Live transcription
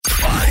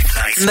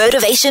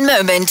Motivation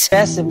Moment.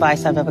 Best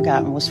advice I've ever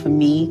gotten was for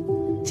me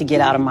to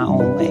get out of my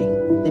own way.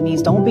 It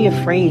means don't be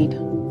afraid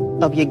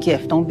of your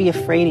gift. Don't be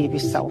afraid of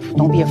yourself.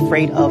 Don't be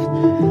afraid of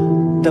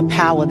the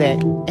power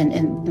that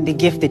and the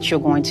gift that you're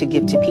going to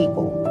give to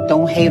people.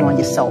 Don't hate on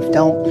yourself.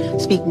 Don't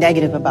speak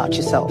negative about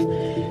yourself.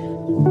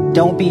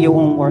 Don't be your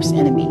own worst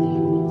enemy.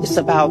 It's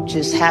about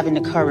just having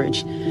the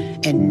courage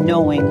and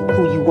knowing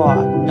who you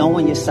are,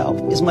 knowing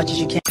yourself as much as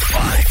you can.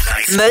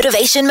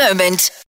 Motivation Moment.